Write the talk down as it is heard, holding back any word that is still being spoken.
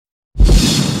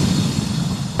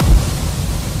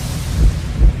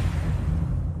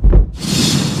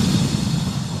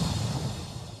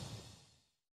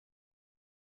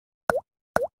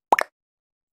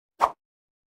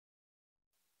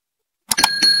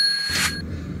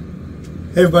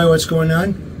Hey everybody, what's going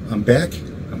on? I'm back.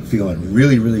 I'm feeling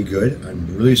really, really good.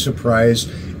 I'm really surprised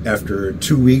after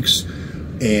 2 weeks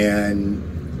and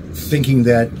thinking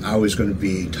that I was going to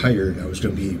be tired, I was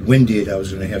going to be winded, I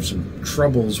was going to have some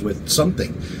troubles with something.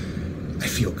 I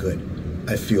feel good.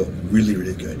 I feel really,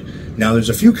 really good. Now, there's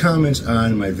a few comments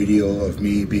on my video of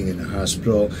me being in the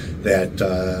hospital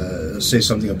that say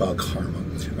something about karma.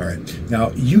 All right.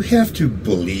 Now, you have to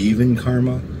believe in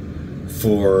karma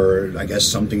for, I guess,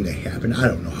 something to happen. I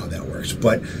don't know how that works,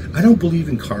 but I don't believe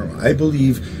in karma. I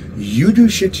believe you do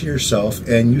shit to yourself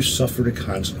and you suffer the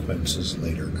consequences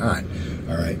later on.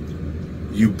 All right.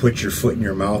 You put your foot in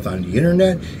your mouth on the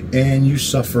internet and you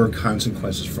suffer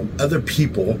consequences from other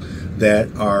people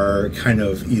that are kind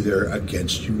of either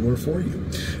against you or for you.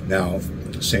 Now,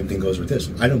 same thing goes with this.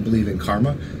 I don't believe in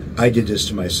karma. I did this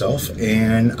to myself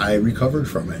and I recovered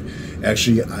from it.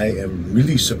 Actually, I am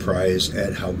really surprised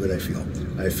at how good I feel.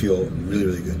 I feel really,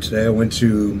 really good. Today I went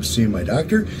to see my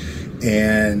doctor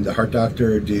and the heart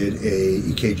doctor did a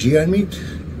EKG on me.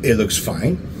 It looks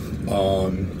fine.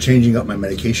 Changing up my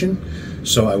medication,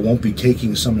 so I won't be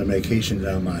taking some of the medication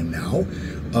that I'm on now.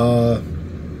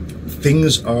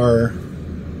 Things are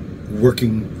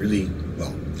working really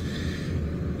well.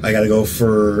 I got to go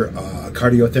for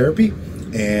cardiotherapy,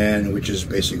 and which is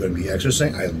basically going to be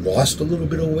exercising. I lost a little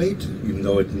bit of weight, even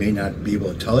though it may not be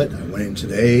able to tell it. I went in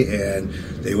today, and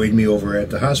they weighed me over at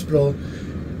the hospital.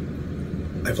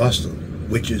 I've lost it,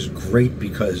 which is great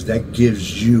because that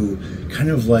gives you kind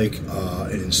of like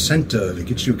an incentive. It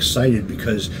gets you excited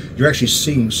because you're actually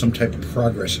seeing some type of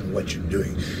progress in what you're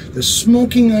doing. The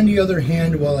smoking, on the other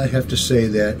hand, well, I have to say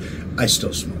that I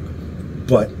still smoke,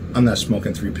 but I'm not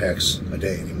smoking 3 packs a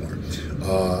day anymore.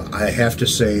 I have to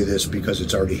say this because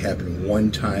it's already happened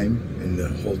one time in the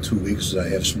whole 2 weeks that I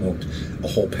have smoked a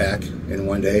whole pack in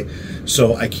one day,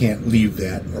 so I can't leave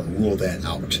that or rule that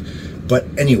out. But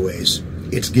anyways,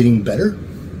 it's getting better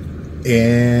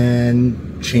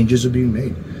and changes are being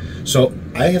made. So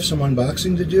I have some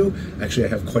unboxing to do. Actually, I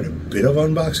have quite a bit of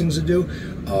unboxings to do.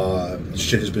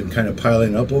 Shit has been kind of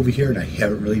piling up over here and I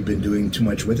haven't really been doing too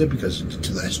much with it because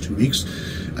the last 2 weeks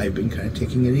I've been kind of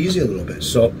taking it easy a little bit.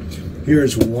 So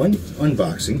here's one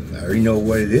unboxing. I already know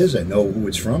what it is. I know who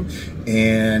it's from.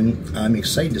 And I'm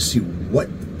excited to see what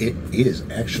it is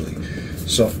actually.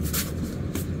 So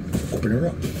open her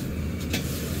up.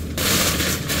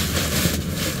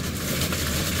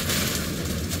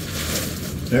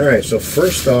 Alright, so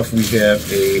first off we have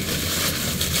a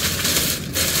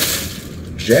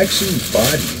Jackson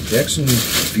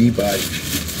V body.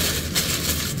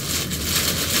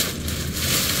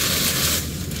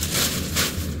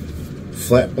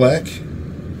 Flat black,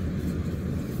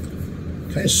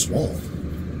 kind of small,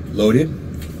 loaded,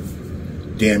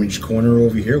 damaged corner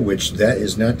over here, which that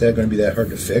is not that going to be that hard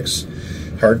to fix.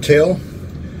 Hardtail,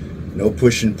 no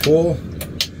push and pull,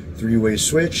 3-way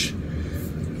switch.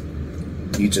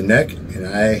 Needs a neck, and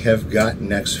I have got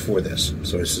necks for this,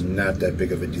 so this is not that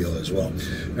big of a deal as well.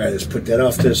 All right, let's put that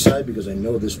off to the side because I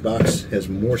know this box has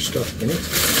more stuff in it.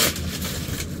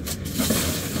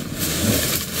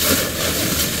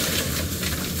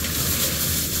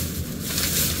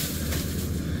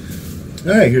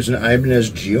 All right, here's an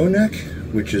Ibanez Geo neck,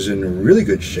 which is in really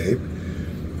good shape.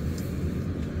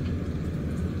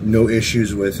 No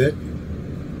issues with it.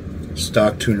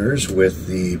 Stock tuners with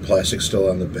the plastic still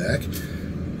on the back.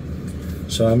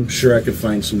 So I'm sure I could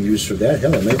find some use for that.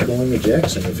 Hell, I might go on the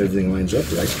Jackson if everything lines up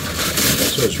right.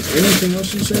 So is there anything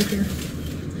else inside here?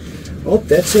 Oh,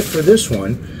 that's it for this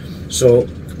one. So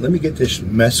let me get this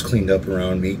mess cleaned up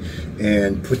around me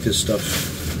and put this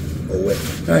stuff away.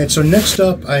 All right, so next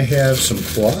up I have some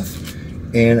cloth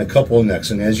and a couple of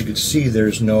necks. And as you can see,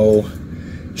 there's no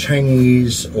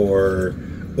Chinese or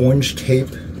orange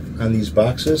tape on these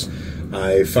boxes.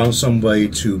 I found somebody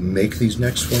to make these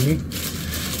necks for me.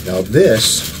 Now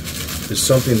this is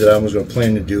something that I was going to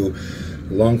plan to do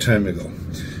a long time ago.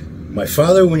 My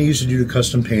father, when he used to do the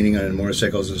custom painting on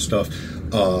motorcycles and stuff,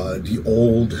 the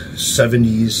old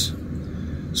 70s,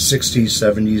 60s,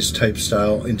 70s type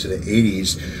style into the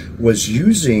 80s, was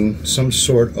using some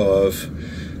sort of,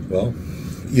 well,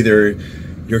 either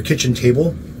your kitchen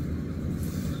table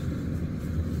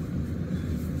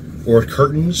or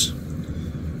curtains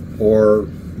or,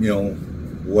 you know,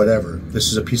 whatever.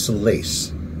 This is a piece of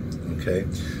lace. Okay,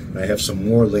 and I have some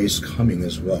more lace coming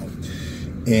as well.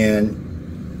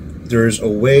 And there's a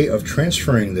way of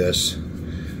transferring this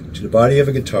to the body of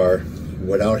a guitar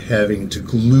without having to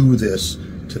glue this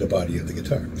to the body of the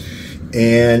guitar.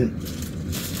 And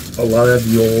a lot of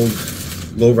the old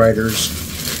lowriders,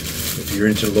 if you're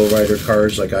into lowrider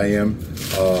cars like I am,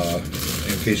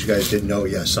 and case you guys didn't know,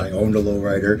 yes, I owned a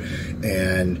lowrider,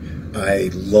 and I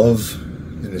love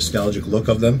the nostalgic look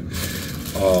of them.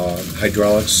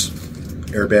 Hydraulics,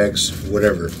 airbags,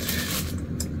 whatever.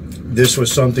 This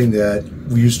was something that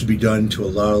used to be done to a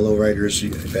lot of lowriders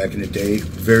back in the day.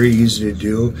 Very easy to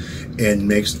do, and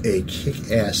makes a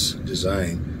kick-ass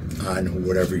design on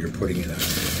whatever you're putting it on.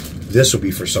 This will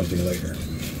be for something later.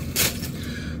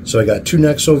 So I got 2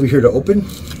 necks over here to open.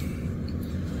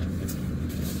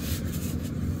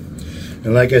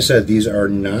 And like I said, these are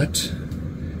not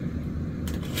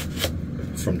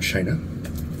from China.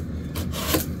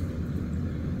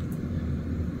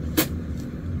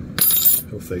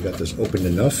 Hopefully I got this opened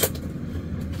enough.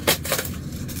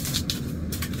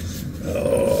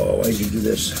 Oh, why'd you do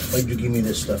this? Why'd you give me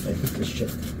this stuff? I hate this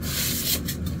shit.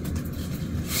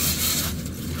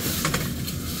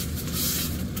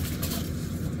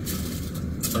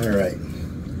 Alright.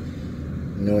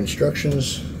 No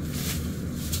instructions.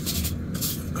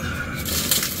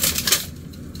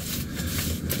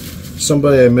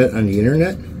 Somebody I met on the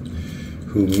internet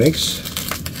who makes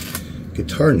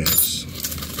guitar necks,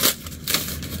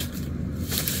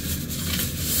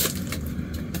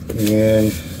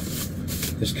 and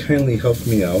has kindly helped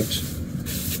me out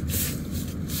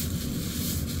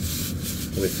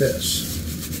with this.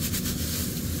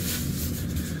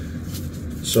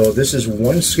 So this is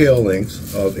 1 scale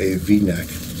length of a V-neck,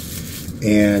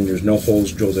 and there's no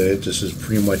holes drilled in it. This is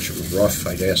pretty much rough.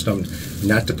 I asked them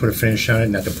not to put a finish on it,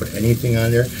 not to put anything on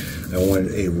there. I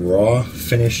wanted a raw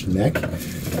finished neck.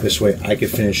 This way I could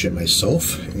finish it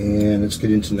myself. And let's get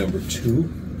into number 2.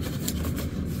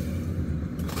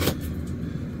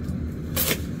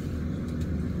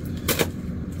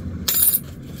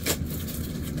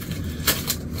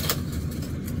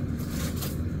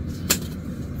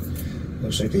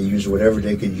 Looks like they use whatever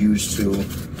they could use to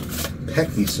pack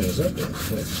these things up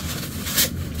with.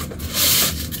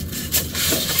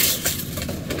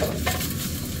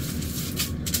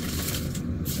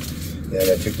 Yeah, I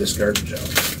gotta take this garbage out.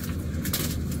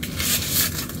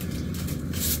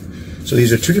 So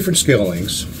these are 2 different scale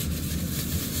lengths.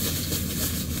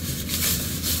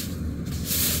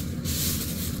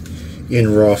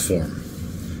 In raw form.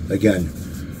 Again,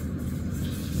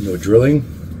 no drilling.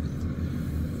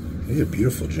 They did a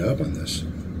beautiful job on this.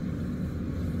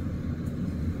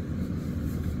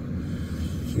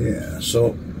 Yeah,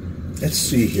 so let's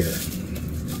see here.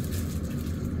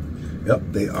 Yep,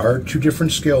 they are 2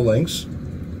 different scale lengths,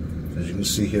 as you can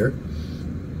see here.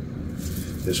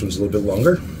 This one's a little bit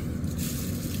longer.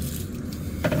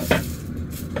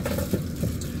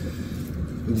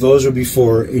 Those will be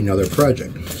for another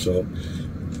project. So,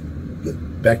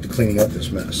 back to cleaning up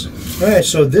this mess. All right,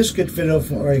 so this Get Fiddle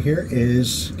right here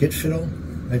is Get Fiddle.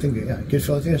 I think, yeah, Get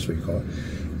Fiddle. I think that's what you call it.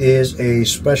 Is a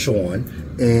special one,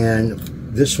 and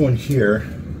this one here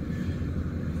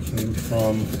came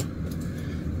from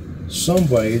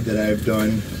somebody that I've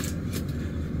done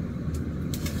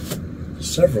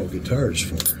several guitars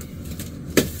for.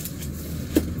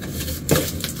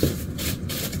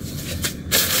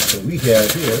 So we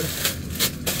have here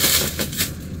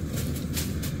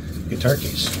guitar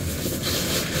case.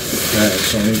 Alright,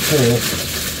 so let me pull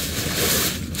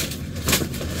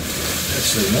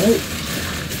this thing out.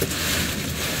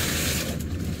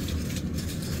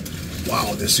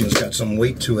 Wow, this thing's got some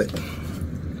weight to it.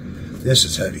 This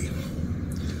is heavy.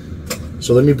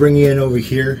 So let me bring you in over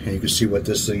here, and you can see what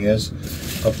this thing is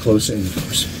up close and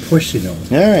pushing on.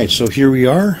 All right, so here we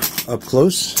are up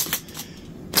close.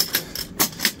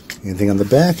 Anything on the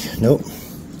back? Nope.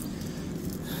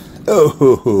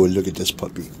 Oh, look at this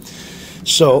puppy.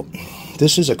 So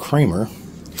this is a Kramer.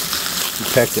 We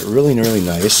packed it really, really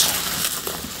nice.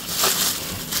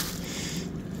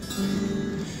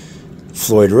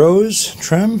 Floyd Rose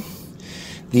trim.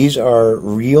 These are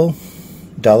real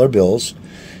dollar bills.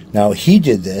 Now, he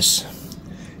did this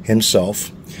himself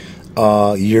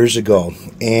years ago,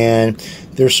 and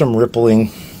there's some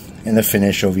rippling in the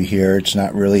finish over here. It's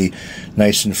not really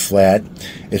nice and flat.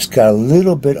 It's got a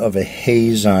little bit of a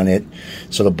haze on it,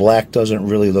 so the black doesn't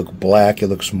really look black. It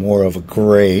looks more of a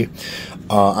gray.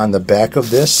 On the back of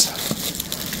this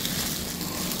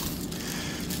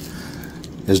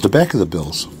is the back of the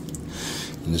bills.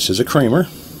 And this is a Kramer.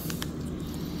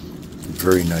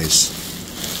 Very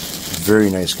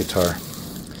nice guitar.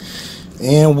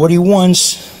 And what he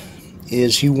wants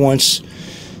is he wants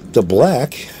the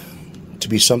black to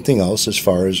be something else as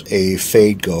far as a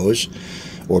fade goes,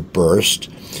 or burst,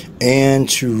 and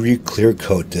to re-clear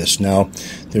coat this. Now,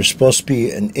 there's supposed to be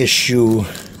an issue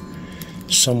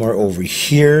somewhere over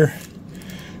here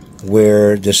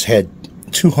where this had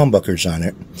 2 humbuckers on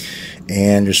it,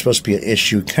 and there's supposed to be an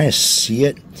issue. Kind of see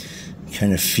it,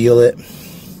 kind of feel it.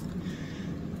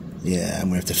 Yeah, I'm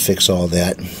gonna have to fix all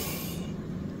that.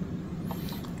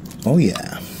 Oh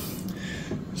yeah.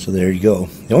 So there you go.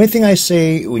 The only thing I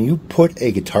say, when you put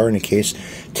a guitar in a case,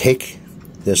 take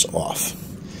this off.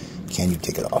 Can you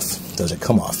take it off? Does it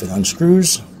come off? It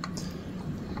unscrews.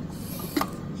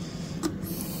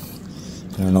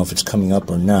 I don't know if it's coming up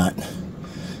or not.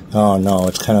 Oh no,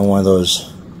 it's kind of one of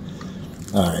those.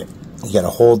 Alright, you gotta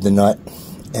hold the nut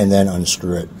and then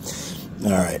unscrew it.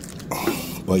 Alright,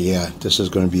 well yeah, this is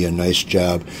going to be a nice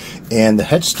job. And the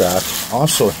headstock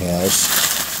also has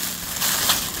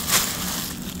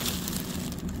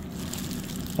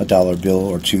a dollar bill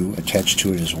or two attached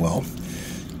to it as well.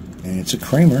 And it's a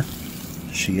Kramer.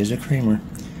 She is a Kramer.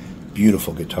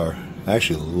 Beautiful guitar. I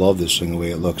actually love this thing the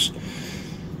way it looks.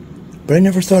 But I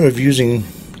never thought of using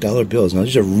dollar bills. Now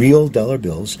these are real dollar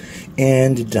bills,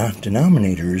 and the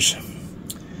denominators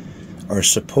are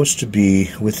supposed to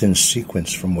be within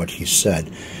sequence from what he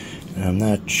said. And I'm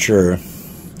not sure.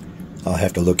 I'll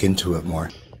have to look into it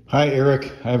more. Hi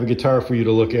Eric, I have a guitar for you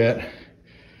to look at.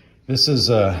 This is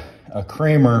a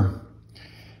Kramer.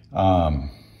 I'm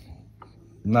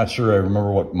not sure I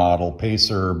remember what model,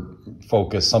 Pacer,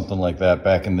 Focus, something like that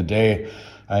back in the day.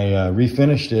 I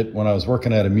refinished it when I was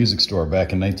working at a music store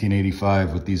back in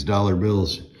 1985 with these dollar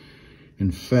bills. In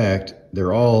fact,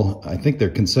 they're all, I think they're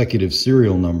consecutive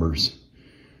serial numbers.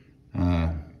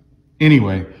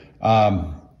 Anyway,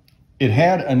 it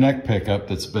had a neck pickup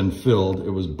that's been filled.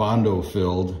 It was Bondo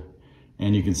filled,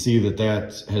 and you can see that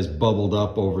that has bubbled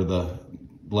up over the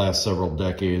last several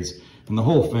decades. And the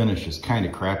whole finish is kind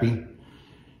of crappy,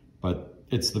 but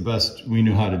it's the best we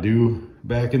knew how to do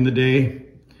back in the day.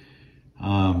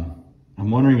 I'm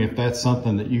wondering if that's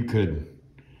something that you could,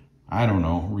 I don't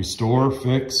know, restore,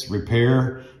 fix,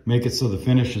 repair, make it so the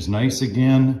finish is nice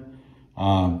again,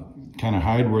 kind of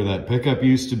hide where that pickup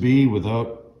used to be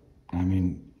without, I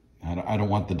mean, I don't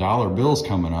want the dollar bills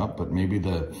coming up, but maybe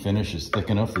the finish is thick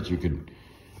enough that you could,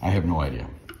 I have no idea.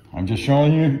 I'm just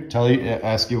showing you,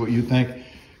 ask you what you think.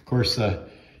 Of course, the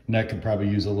neck could probably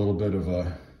use a little bit of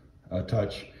a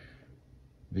touch.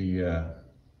 The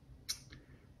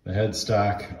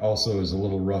headstock also is a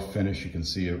little rough finish. You can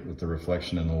see it with the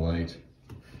reflection in the light.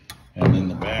 And then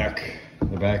the back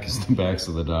is the backs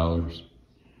of the dollars.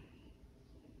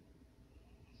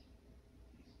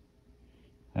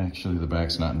 Actually, the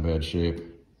back's not in bad shape.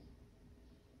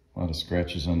 A lot of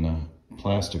scratches on the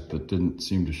plastic that didn't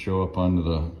seem to show up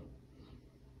onto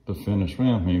the finish.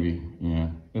 Well, maybe, yeah,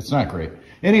 it's not great.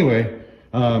 Anyway,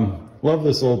 love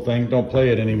this old thing. Don't play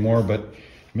it anymore, but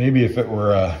maybe if it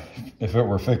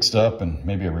were fixed up and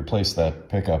maybe I replaced that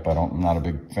pickup, I'm not a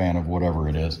big fan of whatever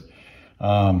it is.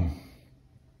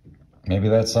 Maybe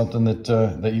that's something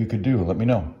that you could do. Let me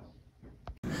know.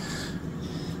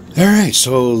 All right,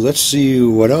 so let's see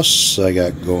what else I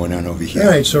got going on over here. All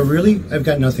right, so really, I've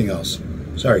got nothing else.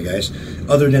 Sorry, guys.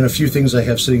 Other than a few things I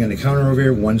have sitting on the counter over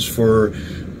here. One's for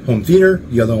home theater.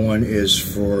 The other one is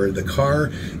for the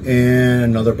car. And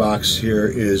another box here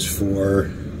is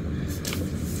for,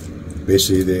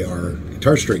 basically, they are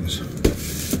guitar strings.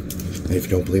 And if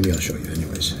you don't believe me, I'll show you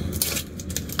anyways.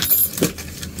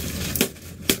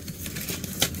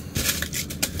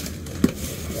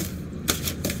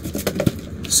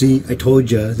 See, I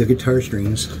told you, the guitar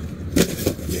strings.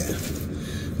 Yeah.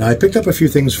 Now, I picked up a few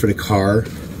things for the car,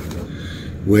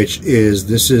 which is,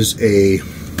 this is a,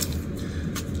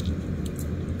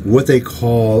 what they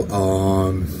call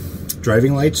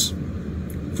driving lights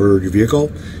for your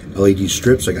vehicle, LED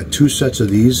strips. I got 2 sets of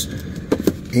these,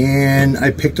 and I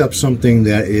picked up something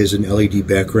that is an LED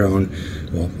background.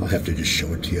 Well, I'll have to just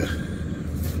show it to you.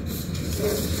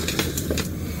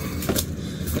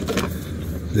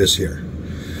 This here.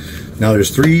 Now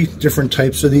there's 3 different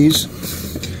types of these,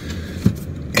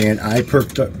 and I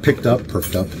picked up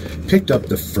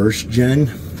the first gen,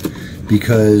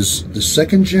 because the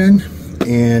second gen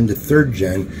and the third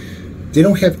gen, they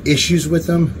don't have issues with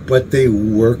them, but they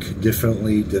work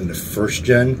differently than the first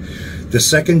gen. The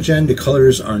second gen, the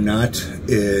colors are not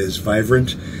as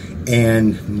vibrant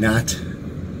and not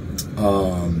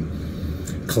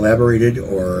collaborated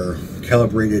or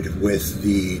calibrated with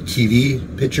the TV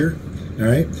picture. All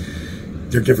right,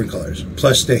 they're different colors.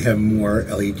 Plus, they have more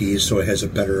LEDs, so it has a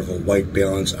better of a white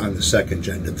balance on the second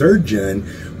gen. The third gen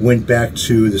went back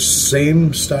to the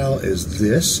same style as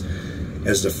this,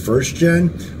 as the first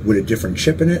gen, with a different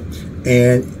chip in it,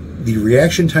 and the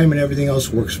reaction time and everything else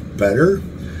works better,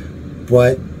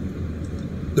 but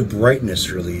the brightness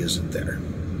really isn't there.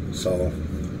 So,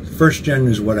 first gen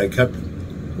is what I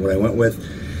went with.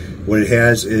 What it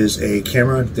has is a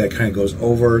camera that kind of goes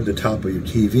over the top of your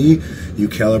TV. You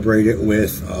calibrate it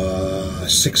with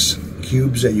 6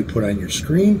 cubes that you put on your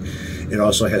screen. It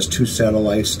also has 2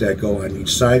 satellites that go on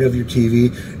each side of your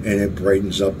TV, and it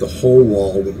brightens up the whole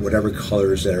wall with whatever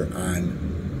colors that are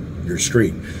on your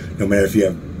screen. No matter if you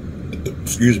have,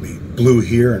 excuse me, blue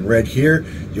here and red here,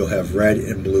 you'll have red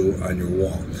and blue on your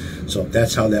wall. So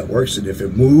that's how that works. And if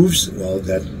it moves, well,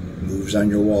 that moves on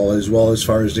your wall as well as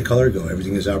far as the color go.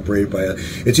 Everything is operated by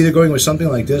it's either going with something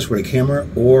like this with a camera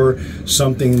or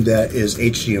something that is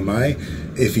HDMI.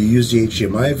 If you use the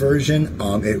HDMI version,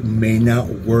 it may not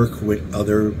work with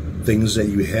other things that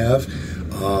you have.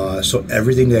 So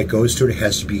everything that goes to it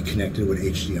has to be connected with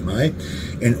HDMI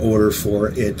in order for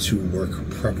it to work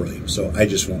properly. So I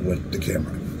just went with the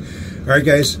camera. All right,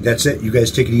 guys, that's it. You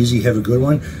guys take it easy. Have a good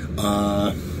one.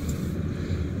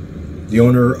 The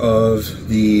owner of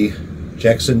the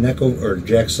Jackson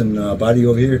body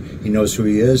over here, he knows who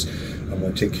he is. I'm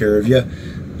going to take care of you.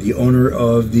 The owner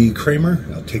of the Kramer,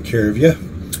 I'll take care of you.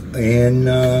 And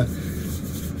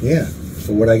yeah,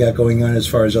 for what I got going on as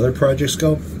far as other projects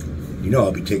go, you know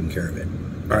I'll be taking care of it.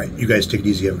 All right, you guys take it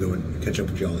easy. Have a good one. Catch up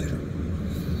with y'all later.